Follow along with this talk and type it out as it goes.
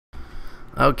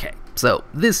Okay, so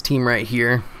this team right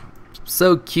here,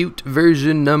 so cute,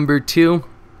 version number 2.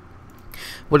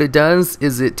 What it does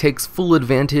is it takes full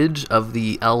advantage of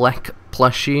the Elec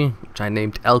plushie, which I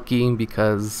named Elky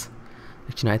because,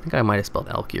 you know, I think I might have spelled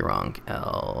Elky wrong.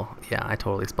 Yeah, I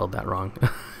totally spelled that wrong.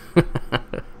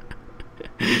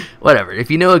 Whatever, if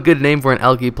you know a good name for an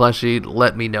Elky plushie,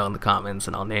 let me know in the comments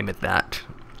and I'll name it that.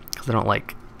 Because I don't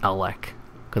like Elec,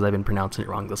 because I've been pronouncing it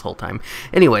wrong this whole time.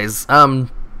 Anyways,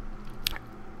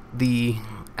 the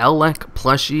Elec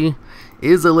plushie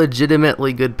is a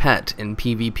legitimately good pet in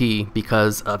PvP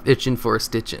because of itchin' for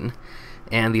stitchin'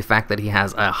 and the fact that he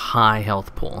has a high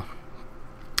health pool.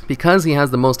 Because he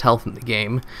has the most health in the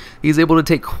game, he's able to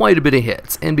take quite a bit of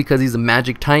hits, and because he's a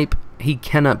magic type, he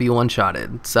cannot be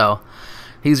one-shotted. So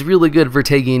he's really good for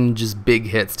taking just big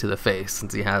hits to the face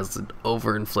since he has an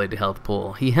overinflated health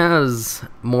pool. He has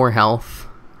more health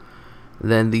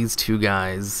than these two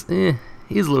guys.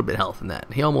 He has a little bit of health in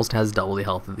that. He almost has double the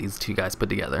health of these two guys put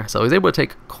together. So he's able to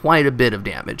take quite a bit of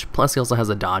damage. Plus he also has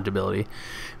a dodge ability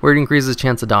where it increases his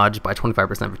chance to dodge by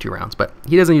 25% for 2 rounds. But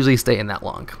he doesn't usually stay in that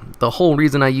long. The whole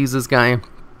reason I use this guy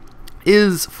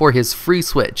is for his free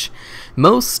switch.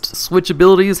 Most switch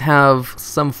abilities have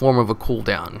some form of a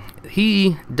cooldown.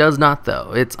 He does not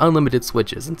though. It's unlimited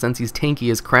switches. And since he's tanky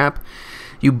as crap,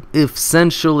 you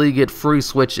essentially get free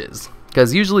switches.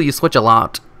 Because usually you switch a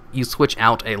lot. You switch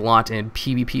out a lot in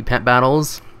PvP pet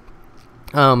battles,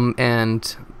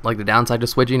 and like the downside to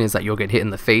switching is that you'll get hit in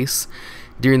the face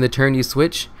during the turn you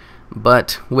switch.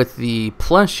 But with the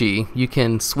plushie, you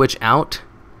can switch out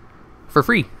for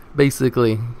free.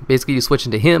 Basically you switch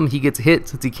into him. He gets hit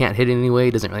since he can't hit anyway.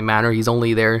 It doesn't really matter. He's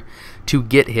only there to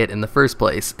get hit in the first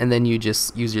place, and then you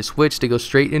just use your switch to go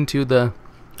straight into the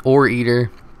Ore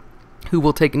Eater, who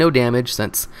will take no damage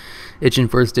since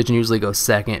Itchin' for Stitchin' usually goes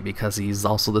second because he's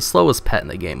also the slowest pet in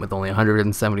the game with only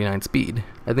 179 speed.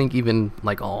 I think even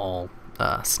like all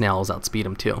snails outspeed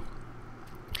him too.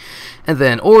 And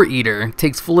then Ore Eater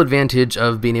takes full advantage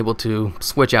of being able to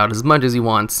switch out as much as he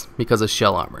wants because of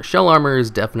Shell Armor. Shell Armor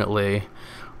is definitely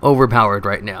overpowered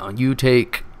right now. You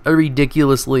take a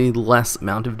ridiculously less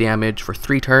amount of damage for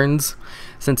 3 turns.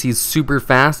 Since he's super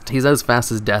fast, he's as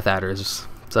fast as Death Adders.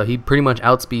 So he pretty much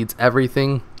outspeeds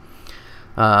everything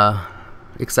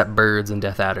except birds and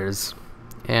Death Adders.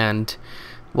 And,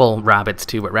 well, rabbits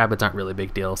too, but rabbits aren't really a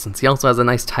big deal since he also has a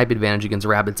nice type advantage against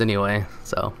rabbits anyway.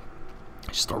 So,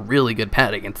 just a really good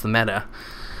pet against the meta.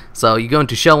 So you go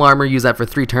into Shell Armor, use that for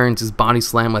 3 turns, his Body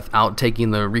Slam without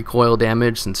taking the recoil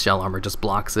damage since Shell Armor just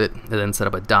blocks it, and then set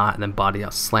up a dot, and then Body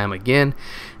Slam again.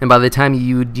 And by the time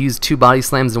you use 2 Body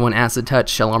Slams and 1 Acid Touch,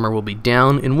 Shell Armor will be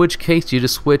down, in which case you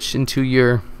just switch into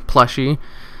your plushie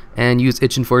and use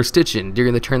Itchin' for Stitchin'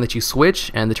 during the turn that you switch,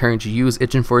 and the turn that you use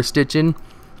Itchin' for Stitchin',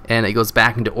 and it goes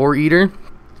back into Ore Eater.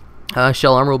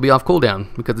 Shell Armor will be off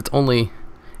cooldown because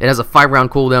it has a 5-round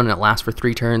cooldown and it lasts for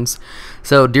 3 turns.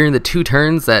 So during the 2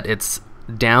 turns that it's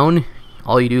down,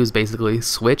 all you do is basically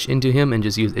switch into him and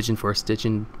just use Itchin' for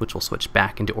Stitchin', which will switch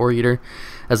back into Ore Eater,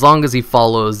 as long as he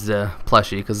follows the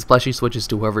plushie, because the plushie switches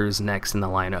to whoever's next in the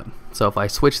lineup. So if I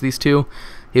switch these two,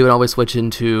 he would always switch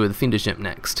into the Fiendish Imp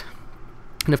next.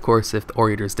 And of course, if the Ore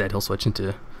Eater is dead, he'll switch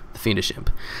into the Fiendish Imp.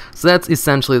 So that's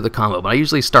essentially the combo, but I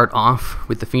usually start off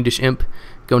with the Fiendish Imp,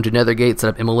 go into Nethergate, set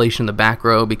up Immolation in the back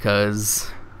row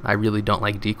because I really don't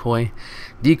like Decoy.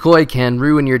 Decoy can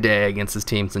ruin your day against this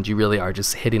team since you really are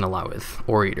just hitting a lot with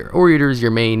Ore Eater. Ore Eater is your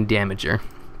main damager.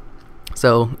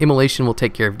 So Immolation will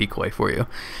take care of Decoy for you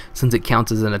since it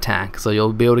counts as an attack. So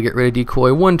you'll be able to get rid of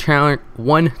Decoy one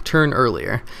turn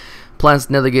earlier. Plus,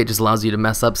 Nethergate just allows you to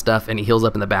mess up stuff, and he heals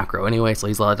up in the back row anyway, so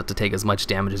he's allowed to take as much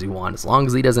damage as he wants. As long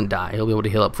as he doesn't die, he'll be able to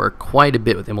heal up for quite a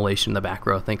bit with Immolation in the back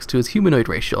row, thanks to his humanoid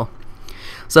racial.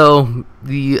 So,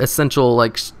 the essential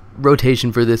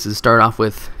rotation for this is start off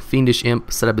with Fiendish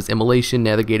Imp, set up his Immolation,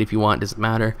 Nethergate if you want, doesn't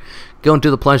matter. Go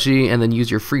into the plushie, and then use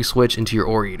your free switch into your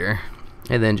Ore Eater.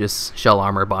 And then just Shell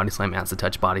Armor, Body Slam, Acid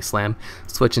Touch, Body Slam.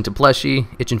 Switch into plushie,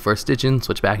 Itchin' for Stitchin',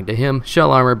 switch back into him.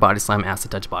 Shell Armor, Body Slam,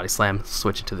 Acid Touch, Body Slam.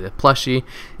 Switch into the plushie,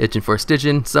 Itchin' for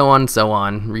Stitchin', so on, so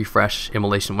on. Refresh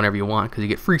Immolation whenever you want, because you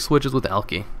get free switches with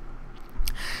Elky.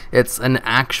 It's an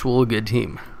actual good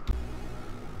team.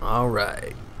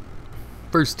 Alright.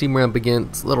 First team we're up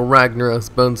against, Little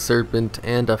Ragnaros, Bone Serpent,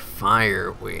 and a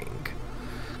Firewing.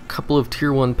 Couple of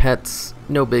tier 1 pets,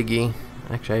 no biggie.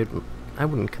 Actually, I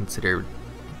wouldn't consider...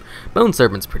 Bone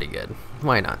Serpent's pretty good.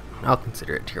 Why not? I'll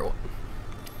consider it tier 1.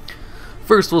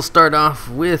 First we'll start off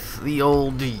with the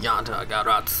old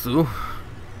Yatagaratsu.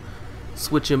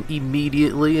 Switch him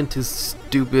immediately into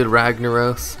stupid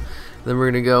Ragnaros. Then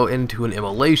we're gonna go into an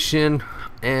Immolation,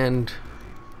 and...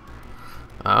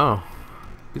 oh.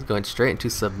 He's going straight into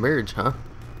submerge, huh?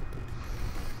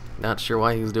 Not sure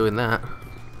why he's doing that.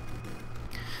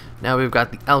 Now we've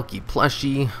got the Elky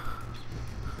plushie.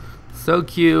 So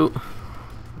cute.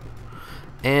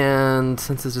 And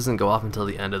since this doesn't go off until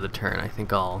the end of the turn, I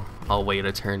think I'll wait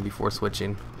a turn before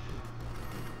switching.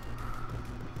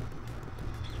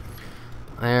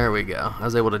 There we go. I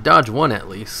was able to dodge one at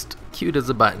least. Cute as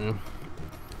a button.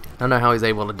 I don't know how he's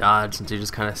able to dodge since he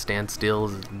just kind of stands still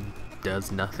and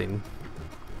does nothing.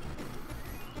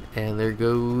 And there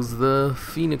goes the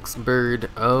Phoenix bird.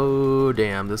 Oh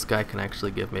damn, this guy can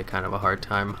actually give me kind of a hard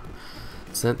time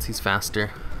since he's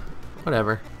faster.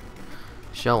 Whatever.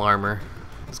 Shell armor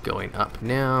is going up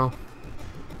now.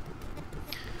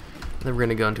 Then we're going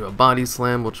to go into a body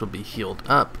slam, which will be healed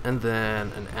up, and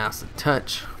then an acid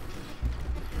touch.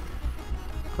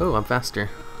 Oh, I'm faster.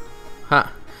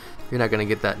 Ha! You're not going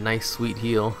to get that nice sweet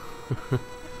heal.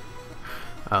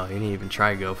 Oh, he didn't even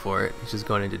try to go for it. He's just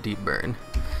going into deep burn.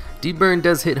 Deep burn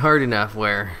does hit hard enough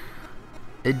where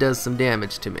it does some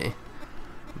damage to me.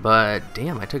 But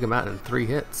damn, I took him out in 3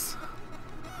 hits.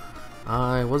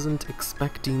 I wasn't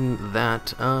expecting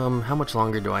that. How much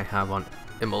longer do I have on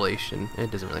immolation?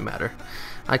 It doesn't really matter.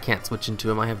 I can't switch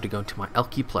into him. I have to go into my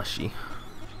Elky plushie.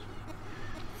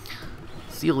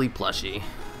 Sealy plushie.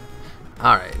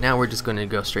 Alright, now we're just going to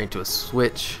go straight into a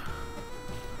switch.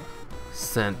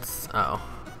 Since, oh,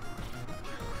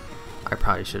 I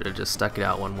probably should have just stuck it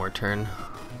out one more turn.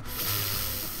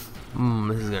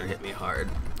 This is going to hit me hard.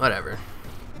 Whatever.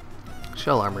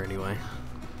 Shell armor anyway.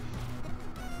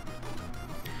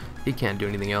 He can't do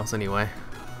anything else anyway.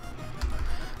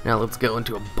 Now let's go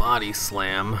into a body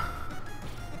slam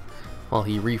while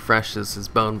he refreshes his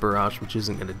bone barrage, which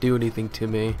isn't going to do anything to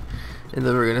me. And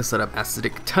then we're going to set up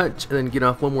acidic touch and then get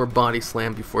off one more body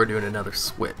slam before doing another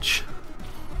switch.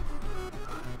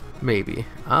 Maybe.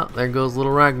 Oh, there goes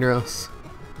little Ragnaros.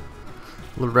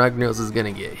 Little Ragnaros is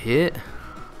going to get hit.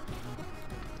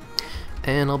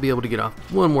 And I'll be able to get off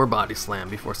one more body slam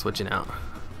before switching out.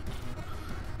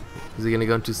 Is he going to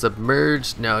go into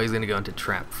submerged? No, he's going to go into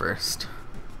trap first.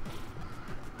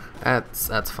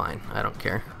 That's fine. I don't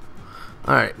care.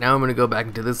 Alright, now I'm going to go back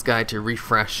into this guy to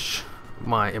refresh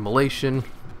my immolation.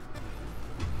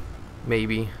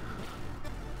 Maybe.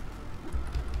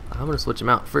 I'm going to switch him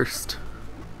out first.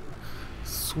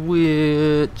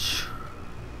 Switch.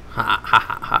 Ha ha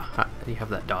ha ha ha. You have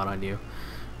that dot on you.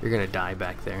 You're going to die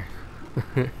back there.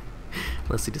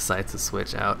 Unless he decides to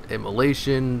switch out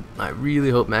immolation. I really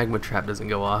hope magma trap doesn't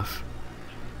go off.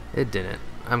 It didn't.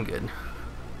 I'm good.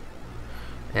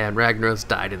 And Ragnaros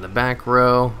died in the back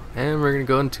row. And we're gonna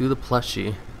go into the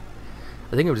plushie.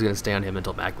 I think I'm just gonna stay on him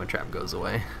until magma trap goes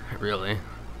away. Really.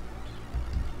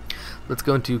 Let's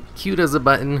go into cute as a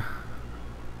button.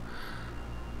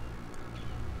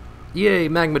 Yay,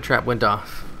 magma trap went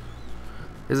off.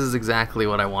 This is exactly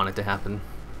what I wanted to happen.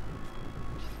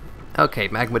 Okay,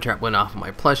 magma trap went off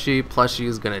my plushie. Plushie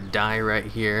is gonna die right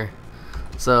here.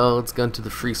 So let's go into the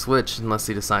free switch unless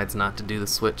he decides not to do the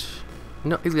switch.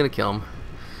 No, he's gonna kill him.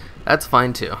 That's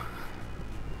fine too.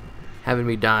 Having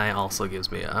me die also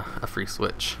gives me a free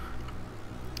switch.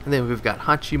 And then we've got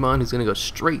Hachimon, who's gonna go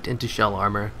straight into shell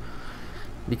armor.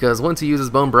 Because once he uses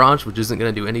bone barrage, which isn't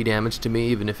gonna do any damage to me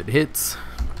even if it hits,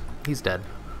 he's dead.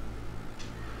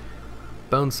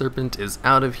 Bone Serpent is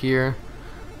out of here.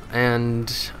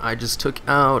 And I just took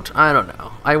out, I don't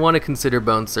know. I want to consider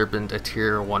Bone Serpent a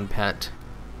tier 1 pet.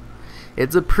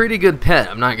 It's a pretty good pet,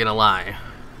 I'm not gonna lie.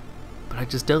 But I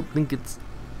just don't think it's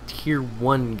tier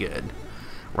 1 good.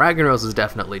 Ragnaros is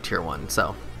definitely tier 1,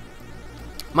 so.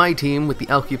 My team with the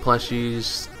Elky plushie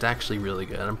is actually really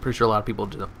good. I'm pretty sure a lot of people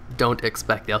don't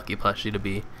expect the Elky plushie to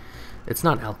be. It's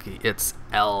not Elky, it's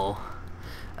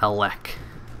Elec.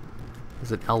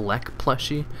 Is it Elec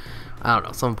plushie? I don't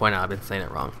know, someone point out I've been saying it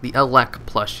wrong. The Elec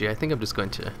plushie, I think I'm just going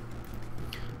to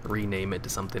rename it to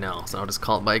something else. I'll just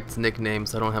call it by its nickname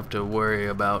so I don't have to worry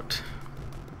about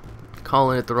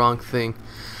calling it the wrong thing.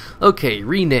 Okay,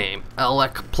 rename.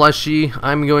 Elec plushie.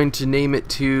 I'm going to name it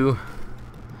to...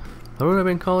 what would I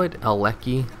been call it?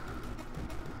 Eleki.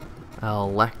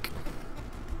 Elec.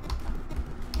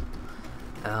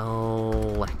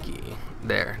 Eleki.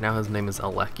 There, now his name is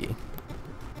Eleki.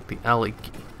 The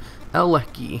Eleki.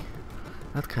 Eleki.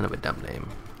 That's kind of a dumb name.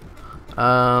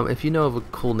 If you know of a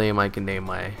cool name I can name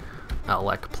my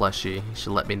Elec plushie, you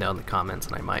should let me know in the comments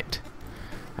and I might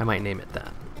name it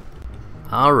that.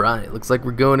 Alright, looks like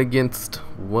we're going against,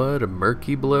 what, a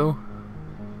Murky Blow?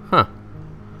 Huh.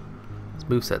 This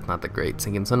moveset's not that great.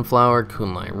 Sinking Sunflower,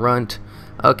 Kunlai Runt.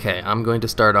 Okay, I'm going to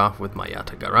start off with my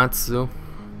Yatagaratsu.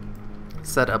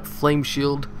 Set up Flame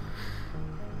Shield.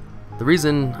 The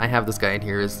reason I have this guy in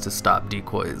here is to stop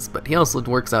decoys, but he also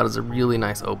works out as a really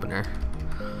nice opener.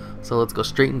 So let's go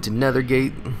straight into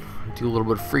Nethergate, do a little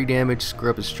bit of free damage, screw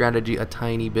up his strategy a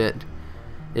tiny bit.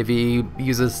 If he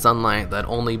uses sunlight, that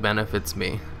only benefits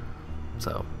me.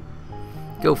 So,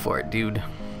 go for it, dude.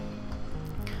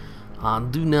 I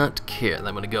do not care.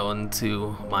 I'm going to go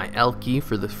into my Elky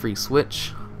for the free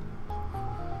switch.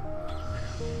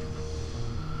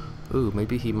 Ooh,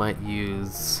 maybe he might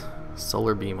use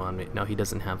Solar Beam on me. No, he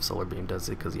doesn't have Solar Beam, does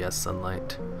he? Because he has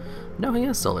Sunlight. No, he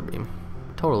has Solar Beam.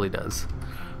 Totally does.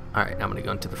 Alright, now I'm going to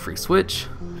go into the free switch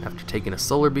after taking a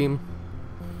Solar Beam.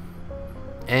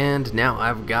 And now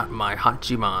I've got my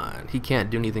Hachiman. He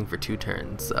can't do anything for 2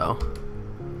 turns, so...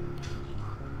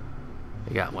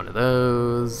 I got one of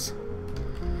those.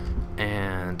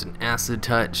 And an Acid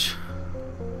Touch.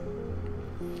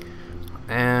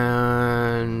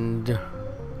 And...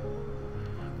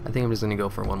 I think I'm just going to go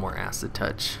for one more Acid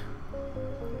Touch.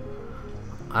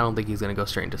 I don't think he's going to go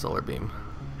straight into Solar Beam.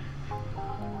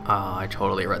 Oh, I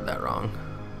totally read that wrong.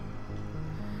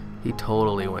 He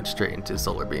totally went straight into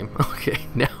Solar Beam. Okay,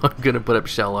 now I'm going to put up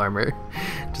Shell Armor.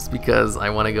 Just because I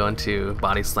want to go into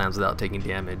Body Slams without taking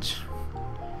damage.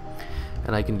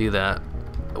 And I can do that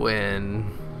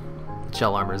when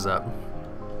Shell Armor's up.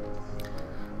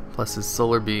 Plus his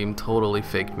Solar Beam totally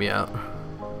faked me out.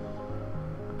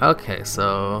 Okay,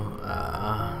 so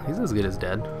he's as good as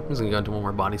dead. I'm just going to go into one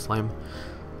more Body Slam.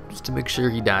 Just to make sure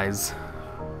he dies.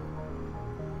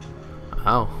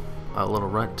 Oh, a little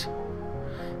runt.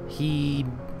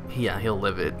 Yeah, he'll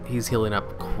live it. He's healing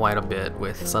up quite a bit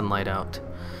with sunlight out.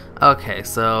 Okay,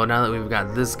 so now that we've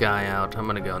got this guy out, I'm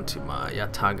gonna go into my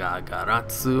Yataga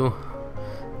Garatsu.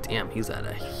 Damn, he's at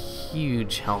a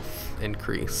huge health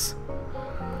increase.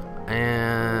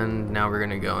 And now we're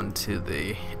gonna go into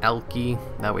the Elky.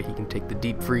 That way he can take the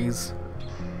deep freeze.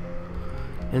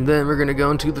 And then we're gonna go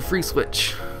into the free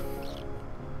switch.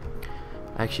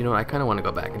 Actually, you know what? I kind of want to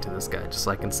go back into this guy just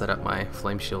so I can set up my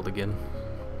flame shield again.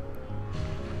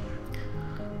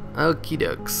 Okie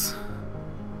dokes.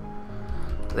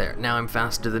 There, now I'm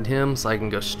faster than him, so I can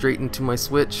go straight into my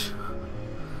switch.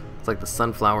 It's like the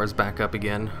sunflower's back up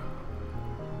again.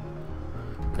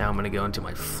 Now I'm going to go into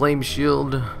my flame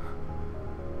shield.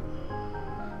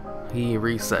 He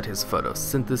reset his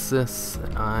photosynthesis,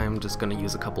 and I'm just going to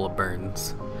use a couple of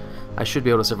burns. I should be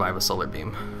able to survive a solar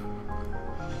beam.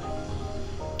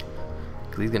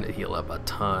 Because he's going to heal up a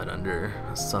ton under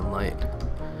sunlight.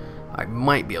 I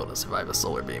might be able to survive a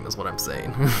solar beam is what I'm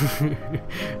saying.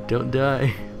 Don't die.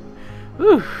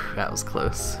 Whew, that was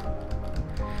close.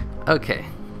 Okay.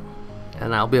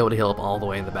 And I'll be able to heal up all the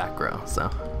way in the back row, so.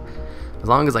 As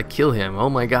long as I kill him, oh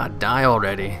my god, die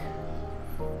already.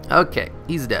 Okay,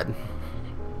 he's dead.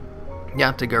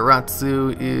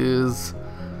 Yatagaratsu is...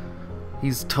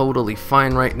 He's totally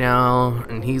fine right now,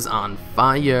 and he's on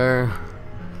fire.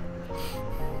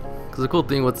 Because the cool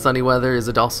thing with sunny weather is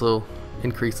it also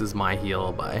increases my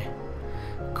heal by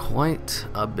quite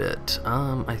a bit.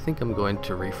 I think I'm going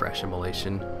to refresh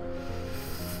immolation.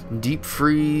 Deep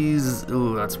freeze,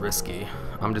 ooh, that's risky.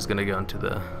 I'm just gonna go into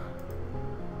the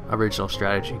original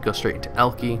strategy, go straight into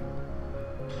Elky.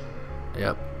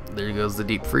 Yep, there goes the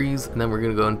deep freeze, and then we're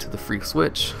gonna go into the free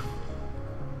switch.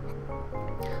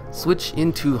 Switch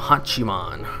into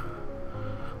Hachiman,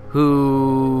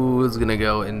 who is gonna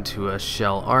go into a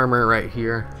shell armor right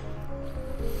here.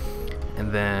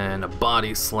 And then a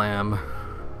body slam.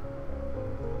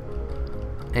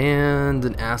 And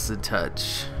an acid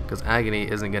touch. Because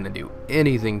Agony isn't going to do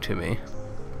anything to me.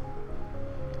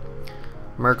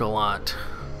 Merkalot.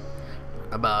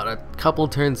 About a couple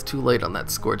turns too late on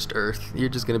that Scorched Earth. You're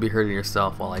just going to be hurting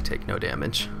yourself while I take no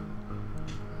damage.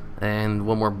 And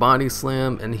one more body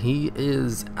slam, and he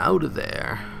is out of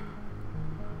there.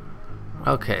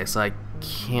 Okay, so I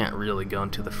can't really go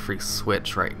into the free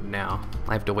switch right now.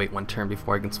 I have to wait one turn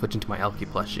before I can switch into my Elky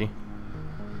plushie.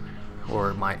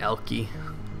 Or my Elky.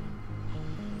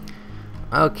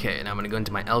 Okay, now I'm gonna go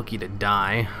into my Elky to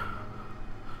die.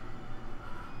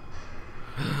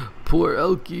 Poor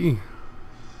Elky.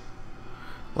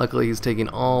 Luckily he's taking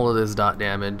all of this dot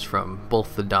damage from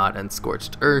both the dot and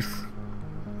Scorched Earth.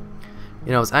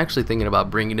 You know, I was actually thinking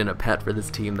about bringing in a pet for this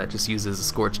team that just uses a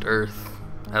Scorched Earth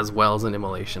as well as an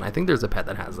immolation. I think there's a pet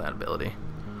that has that ability.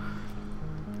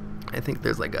 I think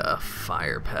there's like a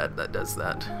fire pet that does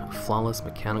that. Flawless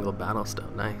mechanical battle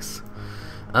stone, nice.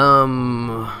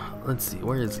 Let's see,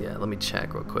 where is he at? Let me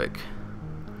check real quick.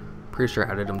 Pretty sure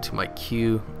I added him to my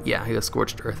queue. Yeah, he has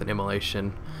Scorched Earth and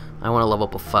immolation. I want to level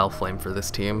up a File Flame for this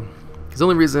team. Because the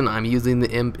only reason I'm using the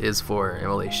imp is for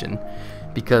immolation.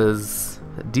 Because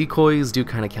Decoys do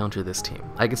kind of counter this team.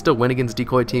 I can still win against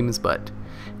decoy teams, but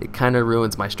it kind of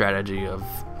ruins my strategy of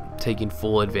taking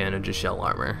full advantage of shell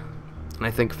armor. And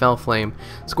I think Fell Flame,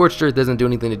 Scorched Earth doesn't do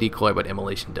anything to decoy, but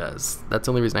Immolation does. That's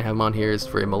the only reason I have him on here is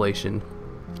for Immolation.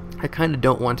 I kind of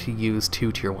don't want to use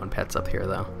 2 tier 1 pets up here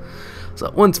though. So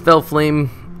once Fell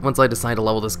Flame, once I decide to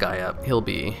level this guy up, he'll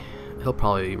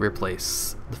probably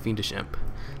replace the Fiendish Imp.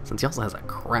 Since he also has a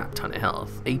crap ton of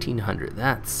health, 1800,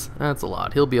 that's a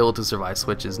lot. He'll be able to survive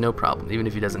switches, no problem, even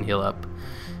if he doesn't heal up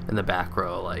in the back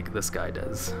row like this guy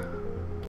does.